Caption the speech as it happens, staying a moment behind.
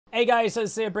Hey guys, so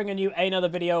it's here bringing you another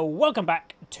video. Welcome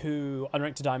back to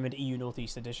Unranked to Diamond EU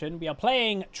Northeast Edition. We are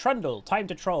playing Trundle, Time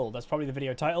to Troll. That's probably the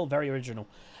video title, very original.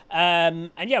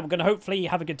 And yeah, we're going to hopefully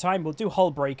have a good time. We'll do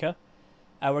Hullbreaker.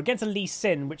 We're against a Lee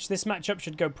Sin, which this matchup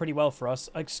should go pretty well for us.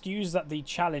 Excuse that the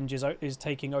challenge is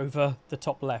taking over the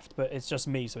top left, but it's just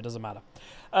me, so it doesn't matter.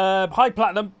 High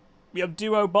Platinum, we have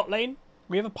duo bot lane.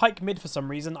 We have a Pike mid for some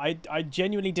reason. I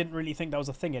genuinely didn't really think that was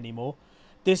a thing anymore.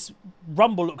 This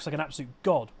Rumble looks like an absolute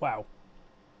god. Wow.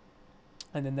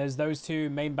 And then there's those two.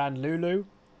 Main band Lulu.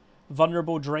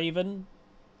 Vulnerable Draven.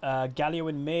 Galio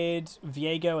in mid.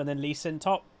 Viego and then Lee Sin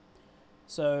top.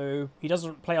 So he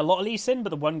doesn't play a lot of Lee Sin,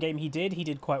 but the one game he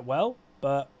did quite well.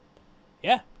 But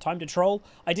yeah, time to troll.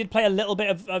 I did play a little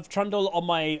bit of Trundle on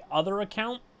my other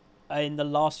account in the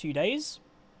last few days.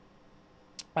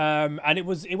 And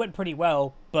it went pretty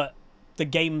well, but the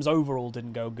games overall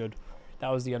didn't go good. That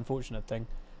was the unfortunate thing.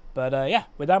 But yeah,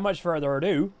 without much further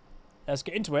ado, let's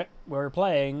get into it. We're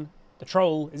playing the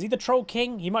Troll. Is he the Troll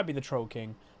King? He might be the Troll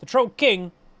King. The Troll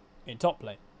King in top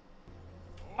lane.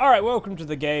 Alright, welcome to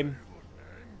the game.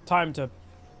 Time to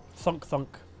thunk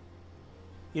thunk.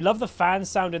 You love the fan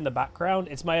sound in the background?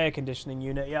 It's my air conditioning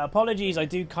unit. Yeah, apologies, I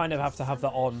do kind of have to have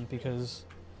that on because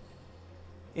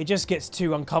it just gets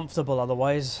too uncomfortable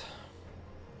otherwise.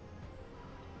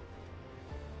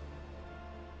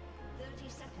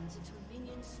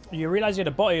 You realise you had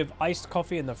a bottle of iced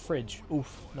coffee in the fridge.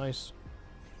 Oof, nice.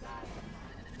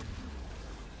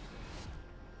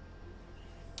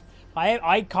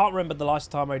 I can't remember the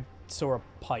last time I saw a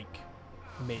Pike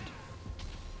mid.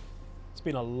 It's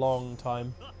been a long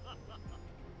time. You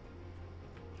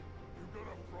got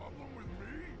a problem with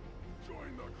me?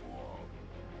 Join the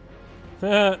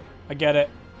club. I get it.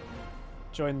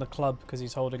 Join the club because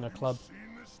he's holding a club.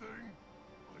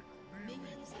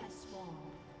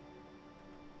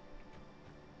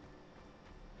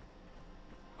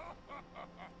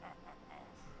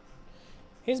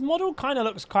 His model kind of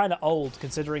looks kind of old,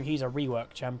 considering he's a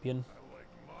rework champion.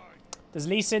 Does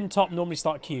Lee Sin top normally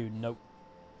start Q? Nope.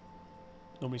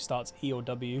 Normally starts E or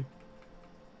W.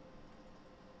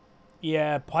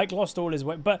 Yeah, Pike lost all his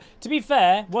weight. But to be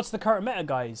fair, what's the current meta,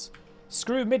 guys?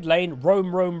 Screw mid lane,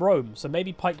 roam, roam, roam. So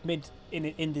maybe Pike mid,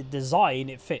 in the design,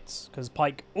 it fits. Because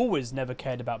Pike always never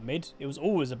cared about mid. It was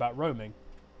always about roaming.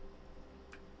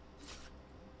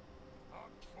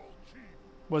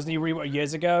 Wasn't he reworked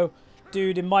years ago?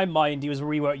 Dude, in my mind, he was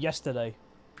reworked yesterday.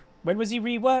 When was he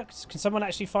reworked? Can someone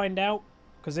actually find out?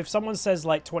 Because if someone says,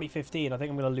 like, 2015, I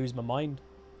think I'm going to lose my mind.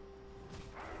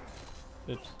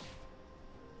 Oops.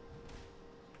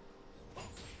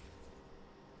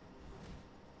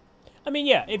 I mean,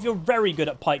 yeah, if you're very good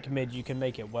at Pike mid, you can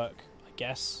make it work, I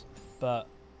guess. But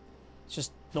it's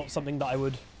just not something that I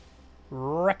would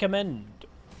recommend.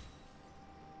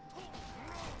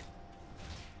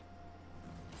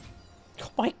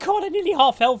 Oh my god, I nearly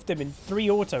half-healthed him in 3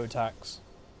 auto attacks.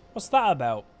 What's that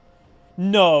about?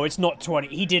 No, it's not 20.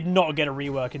 He did not get a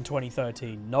rework in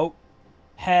 2013. Nope.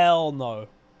 Hell no.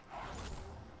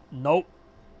 Nope.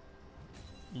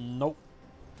 Nope.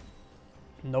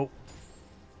 Nope.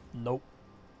 Nope.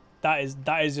 That is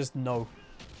just no.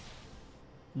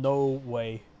 No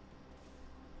way.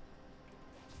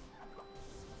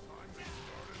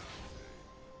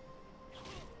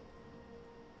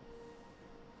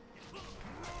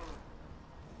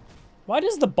 Why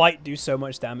does the bite do so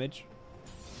much damage?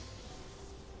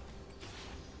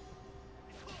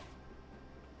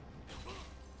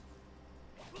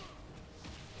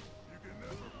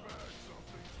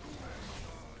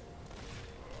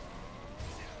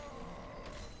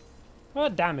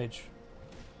 What damage?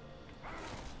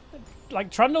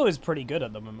 Like, Trundle is pretty good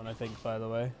at the moment, I think, by the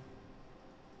way.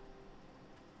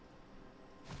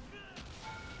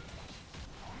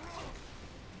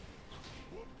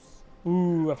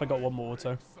 Ooh, I forgot one more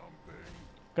auto.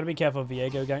 Gotta be careful of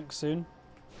Viego gank soon.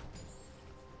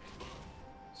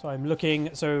 So I'm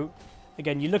looking... So,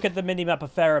 again, you look at the minimap a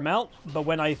fair amount, but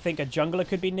when I think a jungler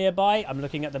could be nearby, I'm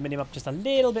looking at the minimap just a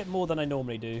little bit more than I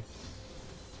normally do.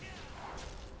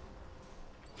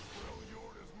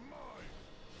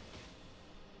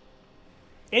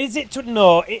 Is it...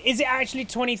 No, is it actually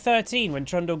 2013 when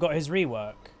Trundle got his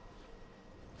rework?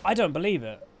 I don't believe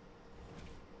it.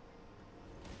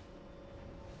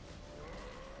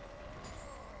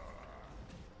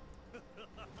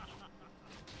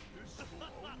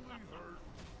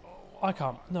 I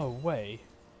can't. No way.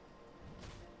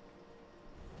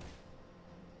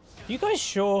 Are you guys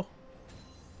sure?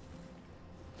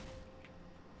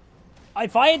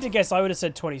 If I had to guess, I would have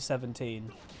said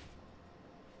 2017.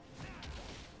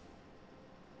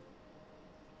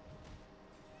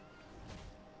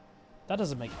 That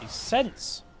doesn't make any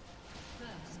sense.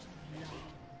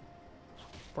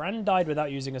 Brand died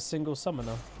without using a single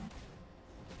summoner.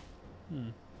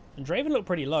 And Draven looked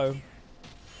pretty low.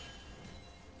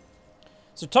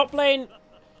 So top lane,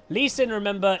 Lee Sin,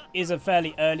 remember, is a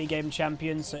fairly early game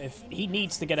champion. So if he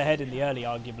needs to get ahead in the early,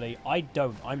 arguably, I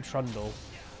don't. I'm Trundle.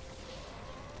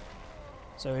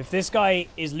 So if this guy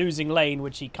is losing lane,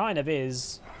 which he kind of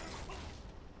is,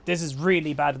 this is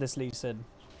really bad for this Lee Sin.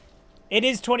 It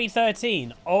is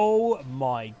 2013. Oh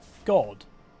my god.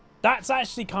 That's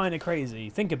actually kind of crazy.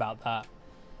 Think about that.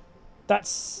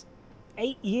 That's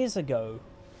 8 years ago.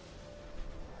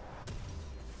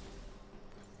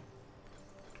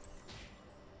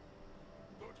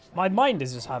 My mind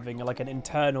is just having like an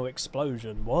internal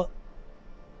explosion. What?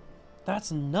 That's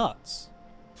nuts.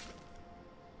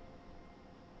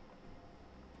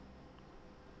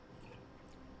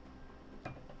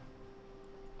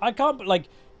 I can't, like,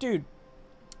 dude,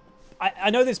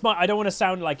 I know this might, I don't want to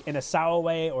sound like in a sour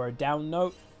way or a down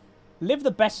note. Live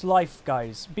the best life,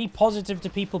 guys. Be positive to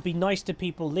people, be nice to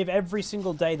people, live every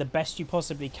single day the best you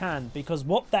possibly can, because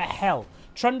what the hell?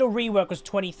 Trundle rework was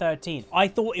 2013. I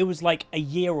thought it was like a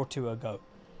year or two ago.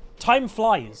 Time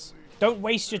flies. Don't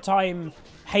waste your time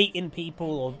hating people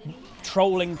or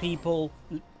trolling people,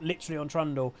 literally on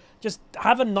Trundle. Just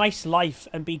have a nice life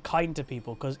and be kind to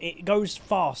people, because it goes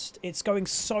fast. It's going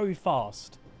so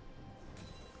fast.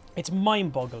 It's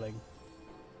mind-boggling.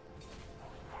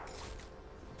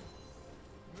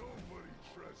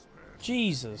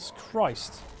 Jesus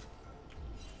Christ.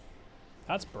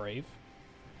 That's brave.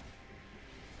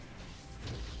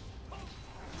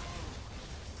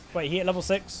 Wait, he hit level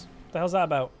 6? What the hell's that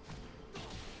about?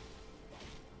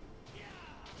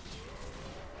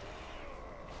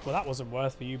 Well, that wasn't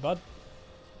worth for you, bud.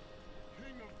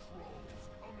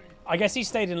 I guess he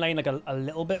stayed in lane like a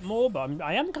little bit more, but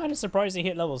I am kind of surprised he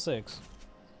hit level 6.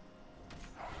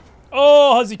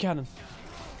 Oh, Huzzy Cannon.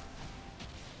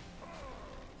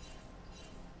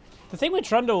 The thing with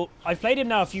Trundle, I've played him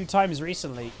now a few times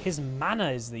recently. His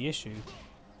mana is the issue.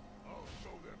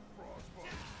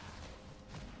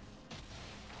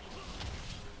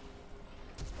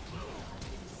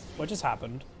 What just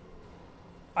happened?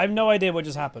 I have no idea what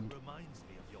just happened.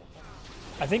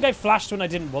 I think I flashed when I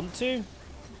didn't want to.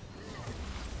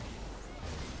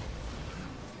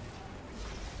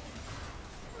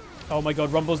 Oh my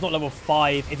god, Rumble's not level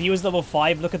 5. If he was level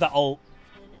 5, look at that ult.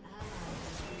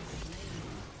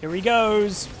 Here he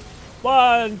goes.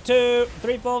 1, 2,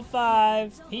 3, 4,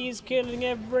 5. He's killing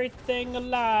everything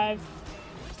alive.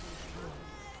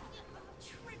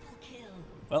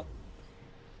 Well.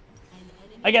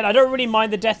 Again, I don't really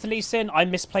mind the Death Lee Sin. I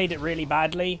misplayed it really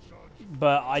badly.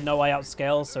 But I know I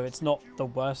outscale, so it's not the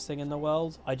worst thing in the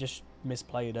world. I just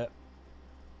misplayed it.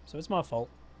 So it's my fault.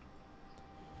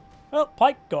 Well,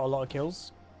 Pyke got a lot of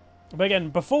kills. But again,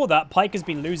 before that, Pyke has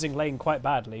been losing lane quite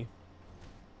badly.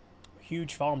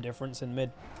 Huge farm difference in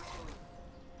mid.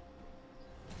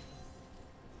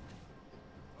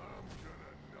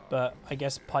 But I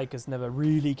guess Pyke has never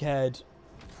really cared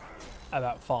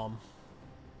about farm.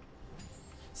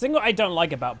 The thing that I don't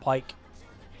like about Pyke.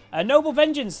 Noble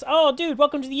Vengeance. Oh, dude,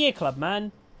 welcome to the year club,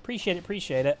 man. Appreciate it,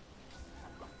 appreciate it.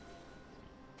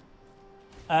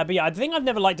 But yeah, the thing I've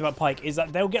never liked about Pyke is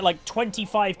that they'll get like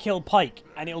 25 kill Pyke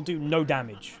and it'll do no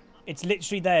damage. It's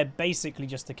literally there basically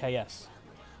just to KS.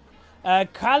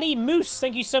 Kali Moose,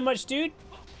 thank you so much, dude,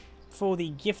 for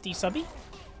the gifty subby.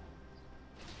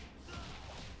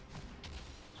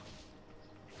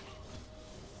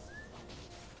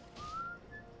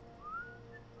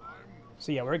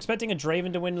 So yeah, we're expecting a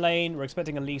Draven to win lane. We're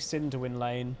expecting a Lee Sin to win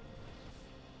lane.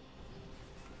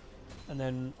 And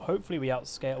then hopefully we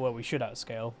outscale. Well, we should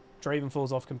outscale. Draven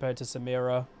falls off compared to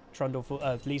Samira.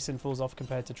 Lee Sin falls off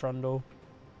compared to Trundle.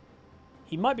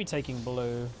 He might be taking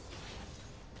blue.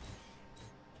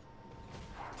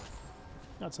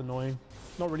 That's annoying.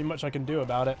 Not really much I can do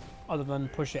about it, other than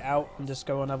push it out and just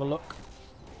go and have a look.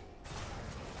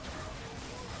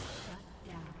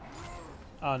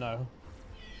 Oh no.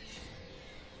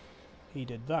 He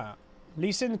did that.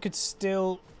 Lee Sin could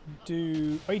still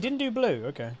do... Oh, he didn't do blue.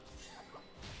 Okay.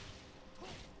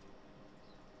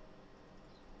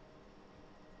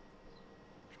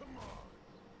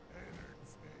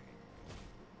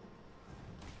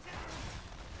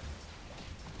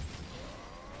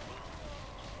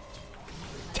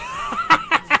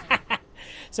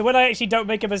 So when I actually don't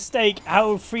make a mistake,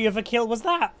 how free of a kill was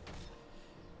that?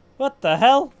 What the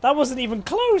hell? That wasn't even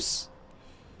close.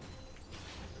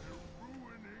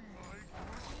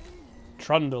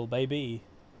 Trundle, baby.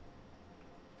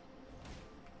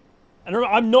 And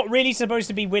remember, I'm not really supposed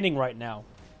to be winning right now.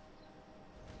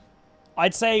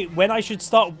 I'd say when I should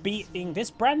start beating... This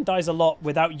Brand dies a lot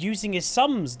without using his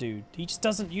sums, dude. He just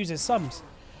doesn't use his sums.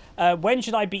 When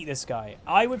should I beat this guy?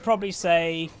 I would probably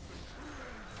say...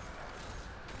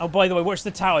 Oh, by the way, watch the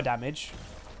tower damage.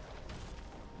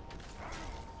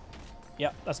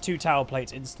 Yep, that's 2 tower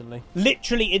plates instantly.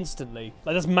 Literally instantly.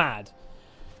 Like, that's mad.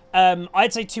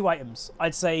 I'd say 2 items.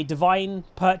 I'd say Divine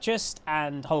purchased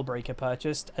and Hullbreaker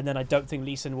purchased, and then I don't think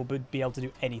Lee Sin will be able to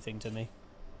do anything to me.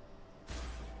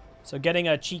 So getting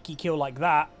a cheeky kill like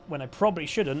that, when I probably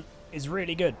shouldn't, is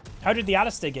really good. How did the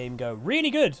Alistair game go?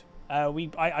 Really good.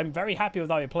 I'm very happy with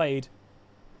how it played,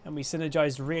 and we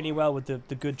synergized really well with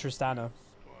the good Tristana.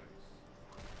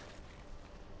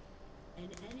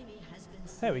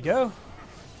 There we go.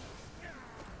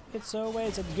 It's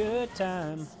always a good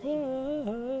time.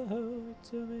 Whoa,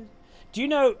 it's always... Do you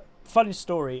know, funny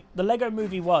story, the Lego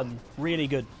Movie 1, really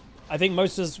good. I think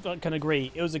most of us can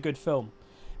agree, it was a good film.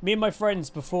 Me and my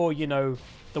friends, before, you know,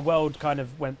 the world kind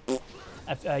of went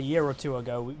a year or 2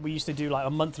 ago, we used to do like a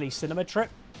monthly cinema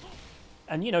trip.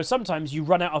 And, you know, sometimes you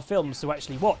run out of films to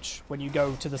actually watch when you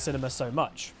go to the cinema so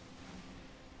much.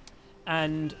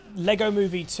 And Lego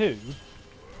Movie 2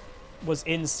 was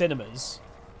in cinemas.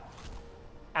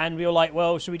 And we were like,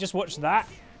 well, should we just watch that?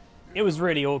 It was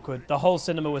really awkward. The whole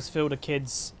cinema was filled with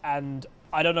kids. And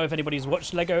I don't know if anybody's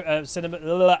watched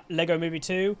Lego Movie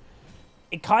 2.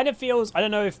 It kind of feels... I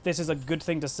don't know if this is a good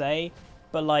thing to say.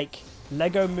 But, like,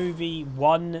 Lego Movie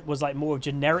 1 was, like, more of a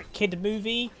generic kid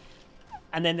movie.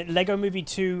 And then Lego Movie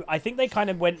 2, I think they kind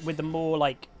of went with the more,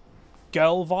 like,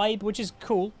 girl vibe, which is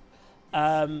cool.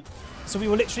 So we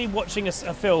were literally watching a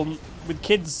film with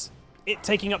kids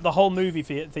taking up the whole movie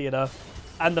theater.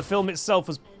 And the film itself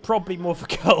was probably more for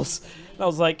girls. And I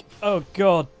was like, oh,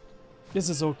 God. This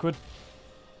is awkward.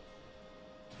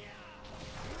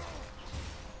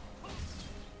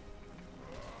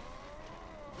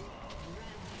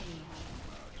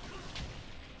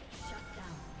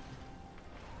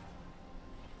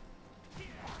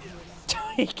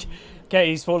 Okay,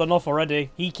 he's fallen off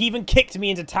already. He even kicked me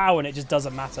into tower and it just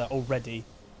doesn't matter already.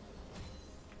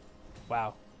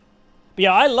 Wow. But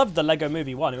yeah, I loved the Lego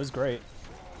Movie 1. It was great.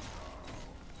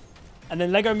 And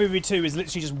then Lego Movie 2 is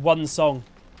literally just one song.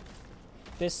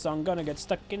 This song gonna get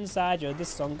stuck inside you. This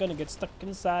song gonna get stuck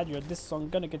inside you. This song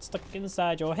gonna get stuck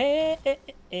inside your head.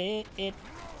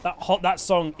 That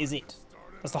song is it.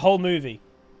 That's the whole movie.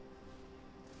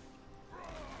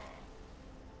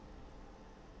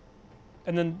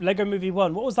 And then Lego Movie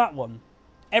 1. What was that one?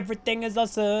 Everything is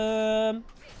awesome.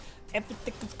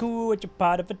 Everything is cool when you're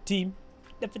part of a team.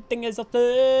 Everything is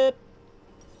awesome.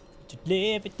 You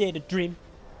live it, did a dream.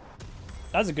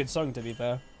 That's a good song, to be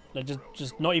fair. Like,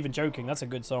 just not even joking. That's a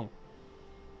good song.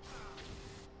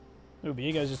 Ooh,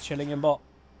 Viego's just chilling in bot.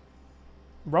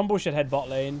 Rumble should head bot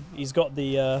lane. He's got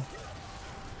the...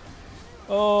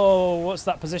 Oh, what's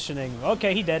that positioning?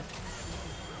 Okay, he dead.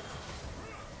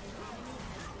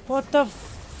 What the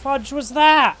fudge was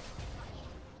that?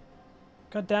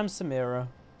 Goddamn Samira.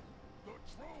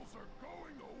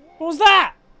 What was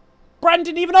that? Brand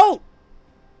didn't even ult.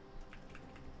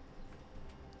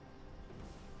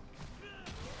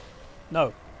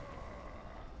 No.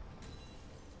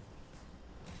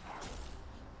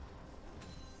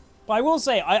 But I will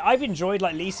say, I've enjoyed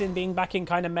like Lee Sin being back in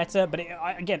kind of meta, but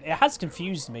again, it has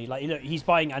confused me. Like, you know, he's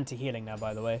buying anti-healing now,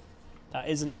 by the way. That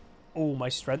isn't all my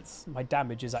strength. My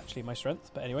damage is actually my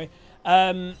strength, but anyway.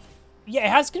 Yeah, it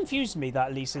has confused me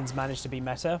that Lee Sin's managed to be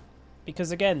meta.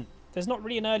 Because again, there's not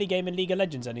really an early game in League of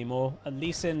Legends anymore, and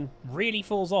Lee Sin really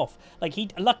falls off. Like,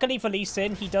 luckily for Lee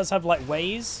Sin, he does have like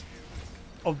ways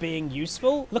of being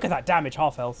useful. Look at that damage,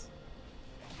 half health.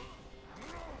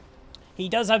 He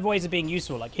does have ways of being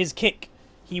useful, like his kick.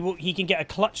 He can get a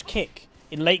clutch kick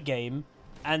in late game,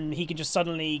 and he can just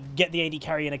suddenly get the AD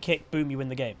carry in a kick, boom, you win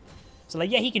the game. So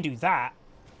like, yeah, he can do that,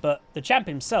 but the champ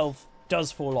himself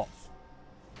does fall off.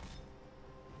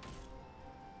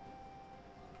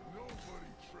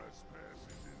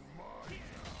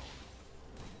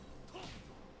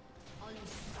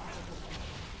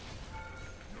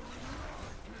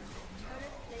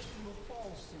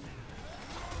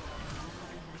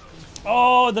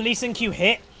 Oh, the Lee Sin Q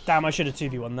hit. Damn, I should have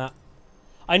 2v1 that.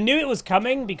 I knew it was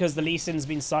coming because the Lee Sin's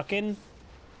been sucking.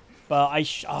 But I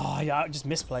just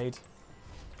misplayed.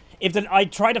 I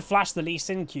tried to flash the Lee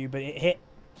Sin Q, but it hit.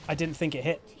 I didn't think it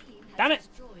hit. Damn it.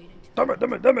 Damn it,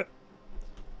 damn it, damn it.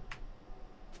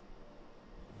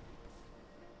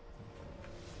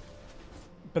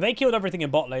 But they killed everything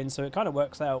in bot lane, so it kind of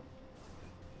works out.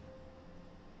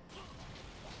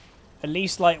 At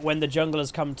least, like, when the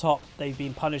junglers come top, they've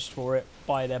been punished for it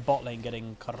by their bot lane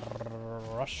getting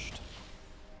crushed.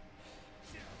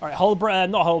 All right,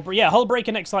 not Hullbreaker. Yeah,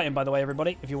 Hullbreaker next item, by the way,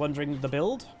 everybody, if you're wondering the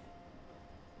build.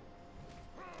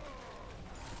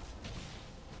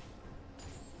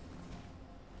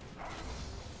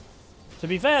 To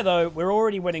be fair, though, we're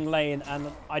already winning lane,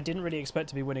 and I didn't really expect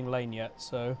to be winning lane yet,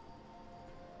 so...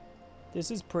 This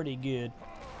is pretty good.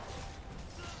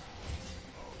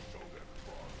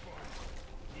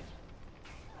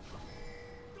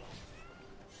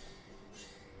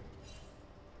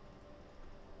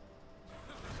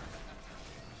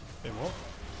 Wait, what?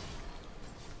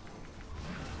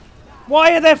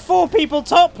 Why are there 4 people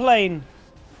top lane?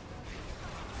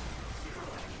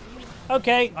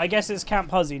 Okay, I guess it's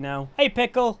Camp Huzzy now. Hey,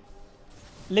 Pickle.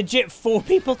 Legit 4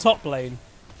 people top lane.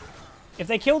 If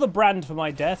they kill the brand for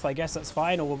my death, I guess that's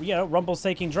fine. Or, you know, Rumble's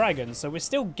taking dragons, so we're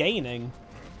still gaining.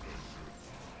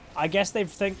 I guess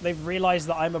they've realized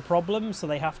that I'm a problem, so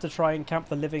they have to try and camp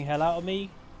the living hell out of me.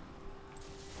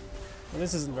 Well,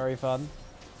 this isn't very fun.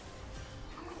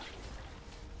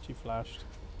 She flashed.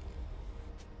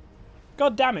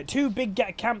 God damn it, 2 big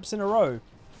camps in a row.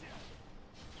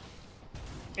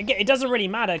 Again, it doesn't really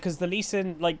matter because the Lee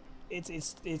Sin, like,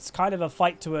 it's kind of a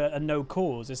fight to a no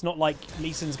cause. It's not like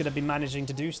Lee Sin's going to be managing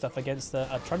to do stuff against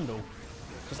a Trundle.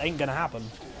 Just ain't going to happen.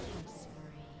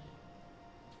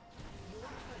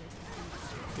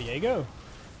 Diego. What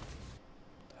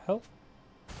the hell?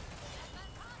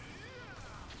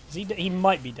 Is he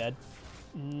might be dead.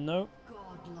 No.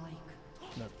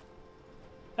 No.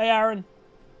 Hey, Aaron.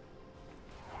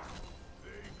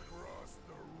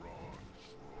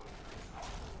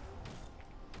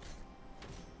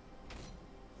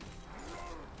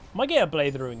 Might get a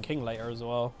Blade through in King later as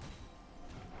well.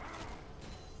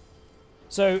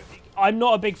 So, I'm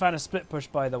not a big fan of split push,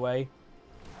 by the way.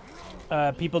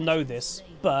 People know this,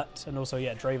 but... And also,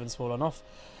 yeah, Draven's fallen off.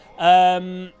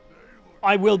 I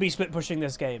will be split pushing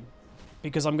this game.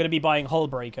 Because I'm going to be buying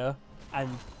Hullbreaker.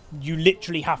 And you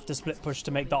literally have to split push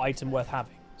to make the item worth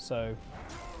having. So...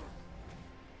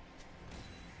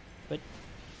 But...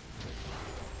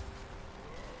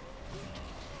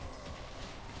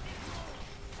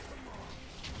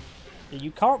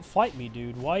 You can't fight me,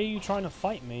 dude. Why are you trying to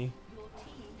fight me?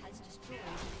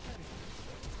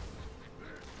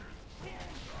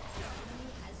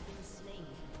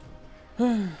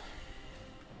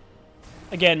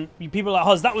 Again, you people like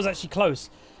Huz, that was actually close.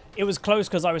 It was close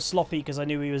because I was sloppy because I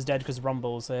knew he was dead because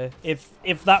Rumble was here. If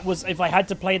I had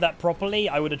to play that properly,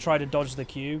 I would have tried to dodge the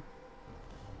Q.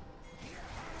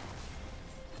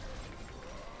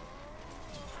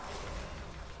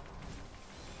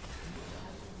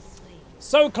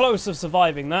 So close of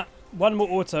surviving that. One more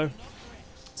auto.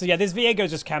 So yeah, this Viego's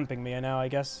just camping me now, I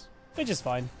guess. Which is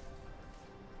fine.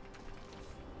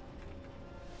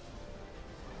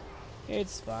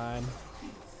 It's fine.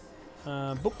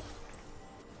 Boop.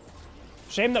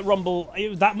 Shame that Rumble...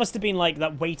 That must have been like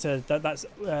that waiter... That's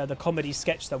the comedy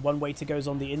sketch that one waiter goes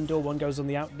on the indoor, one goes on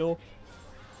the outdoor.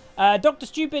 Dr.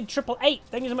 Stupid 888.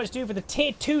 Thank you so much, dude, for the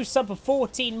tier 2 sub for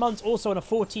 14 months. Also on a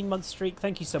 14-month streak.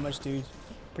 Thank you so much, dude.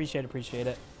 Appreciate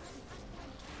it.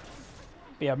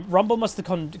 But yeah, Rumble must have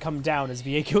come down as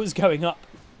Viego was going up.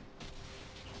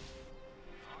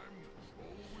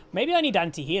 Maybe I need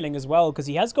anti-healing as well, because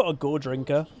he has got a Gore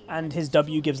Drinker, and his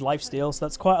W gives lifesteal, so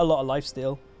that's quite a lot of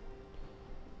lifesteal.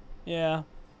 Yeah.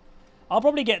 I'll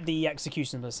probably get the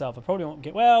Execution myself. I probably won't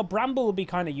get... Well, Bramble will be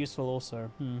kind of useful also.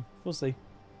 We'll see.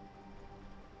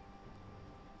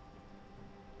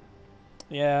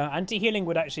 Yeah, anti-healing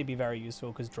would actually be very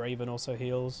useful because Draven also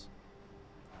heals.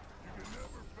 You can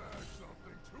never bash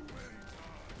something too many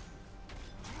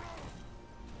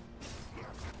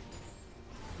times.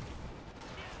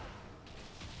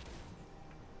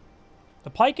 The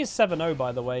Pyke is 7-0,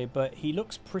 by the way, but he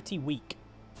looks pretty weak.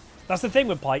 That's the thing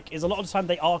with Pyke, is a lot of the time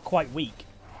they are quite weak.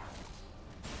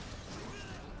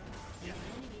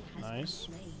 Nice.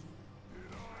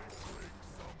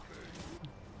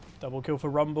 Double kill for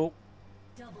Rumble.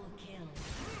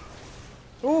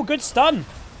 Oh, good stun.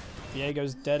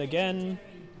 Viego's dead again.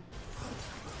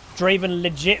 Draven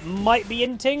legit might be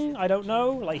inting. I don't know.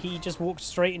 Like, he just walked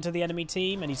straight into the enemy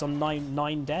team and he's on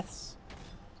nine deaths.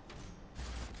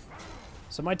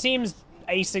 So my team's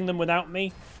acing them without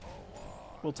me.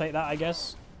 We'll take that, I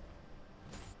guess.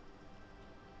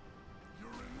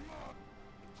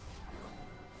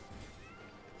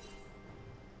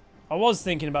 I was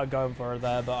thinking about going for her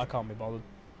there, but I can't be bothered.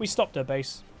 We stopped her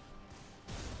base.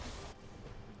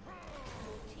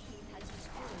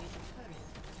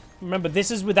 Remember, this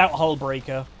is without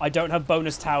Hullbreaker. I don't have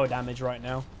bonus tower damage right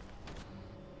now.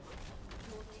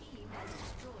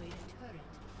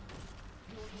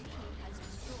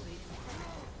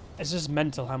 It's just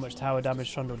mental how much tower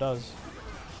damage Trundle does.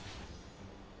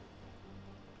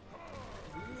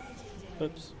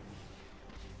 Oops.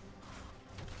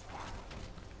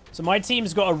 So my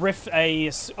team's got a riff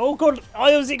a... Oh god,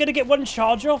 oh, is it going to get one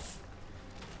charge off?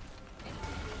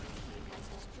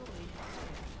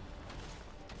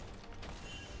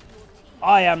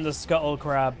 I am the Scuttle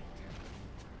Crab.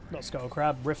 Not Scuttle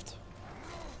Crab, Rift.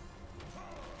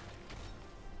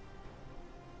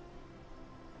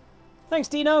 Thanks,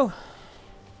 Dino.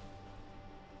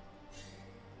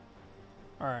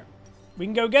 Alright. We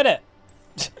can go get it.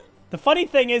 The funny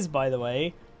thing is, by the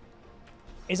way,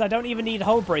 is I don't even need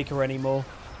Hullbreaker anymore.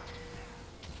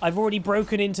 I've already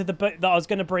broken into the boat that I was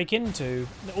going to break into.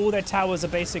 All their towers are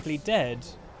basically dead.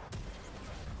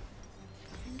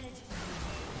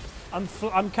 I'm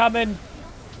coming.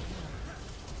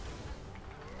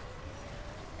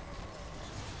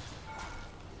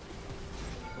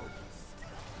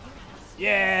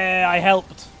 Yeah, I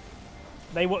helped.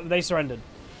 They surrendered.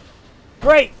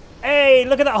 Great. Hey,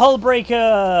 look at that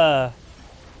Hullbreaker.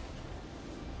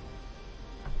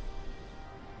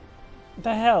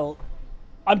 The hell?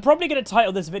 I'm probably going to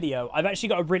title this video. I've actually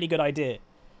got a really good idea.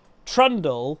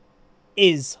 Trundle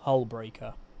is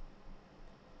Hullbreaker.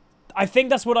 I think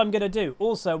that's what I'm going to do.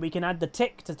 Also, we can add the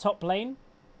tick to top lane.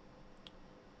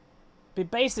 But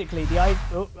basically, wait.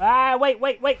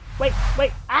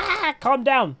 Calm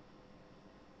down.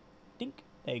 Dink.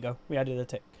 There you go. We added the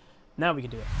tick. Now we can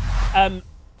do it.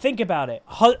 Think about it.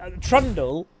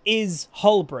 Trundle is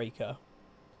Hullbreaker.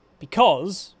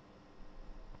 Because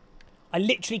I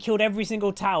literally killed every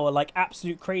single tower like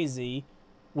absolute crazy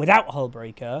without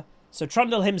Hullbreaker. So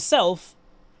Trundle himself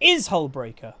is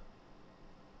Hullbreaker.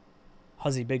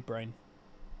 Huzzy Big Brain.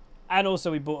 And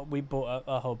also we bought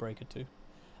a Hullbreaker too.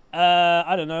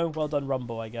 I don't know. Well done,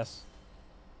 Rumble, I guess.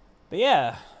 But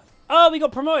yeah. Oh, we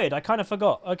got promoted. I kind of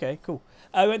forgot. Okay, cool.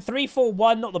 I went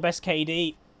 3-4-1. Not the best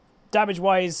KD.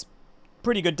 Damage-wise,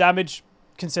 pretty good damage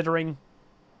considering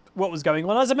what was going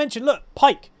on. As I mentioned, look,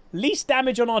 Pyke. Least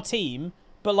damage on our team,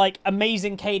 but like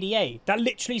amazing KDA. That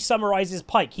literally summarizes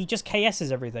Pyke. He just KS's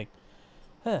everything.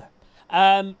 Huh.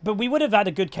 But we would have had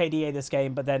a good KDA this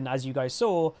game, but then, as you guys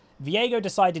saw, Viego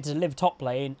decided to live top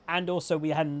lane, and also we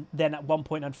had then at one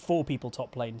point had 4 people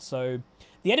top lane. So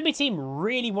the enemy team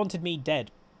really wanted me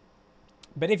dead.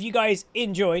 But if you guys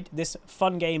enjoyed this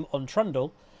fun game on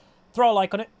Trundle, throw a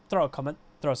like on it, throw a comment,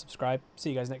 throw a subscribe. See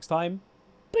you guys next time.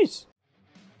 Peace.